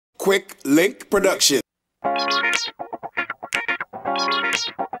Quick Link Production.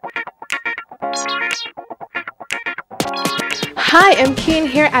 Hi, I'm Kane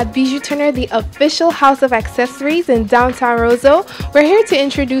here at Bijoux Turner, the official house of accessories in downtown Roseau. We're here to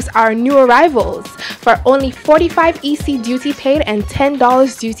introduce our new arrivals for only $45 EC duty paid and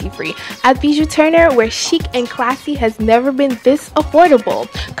 $10 duty free. At Bijoux Turner, where chic and classy has never been this affordable.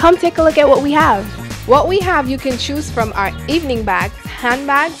 Come take a look at what we have. What we have, you can choose from our evening bags,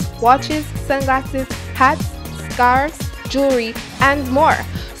 handbags, watches, sunglasses, hats, scarves, jewelry, and more.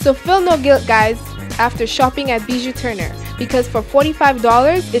 So feel no guilt, guys, after shopping at Bijoux Turner, because for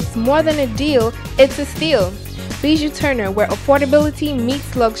 $45, it's more than a deal, it's a steal. Bijoux Turner, where affordability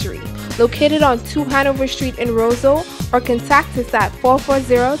meets luxury. Located on 2 Hanover Street in Roseau, or contact us at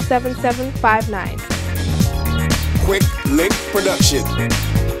 440-7759. Quick Link Production.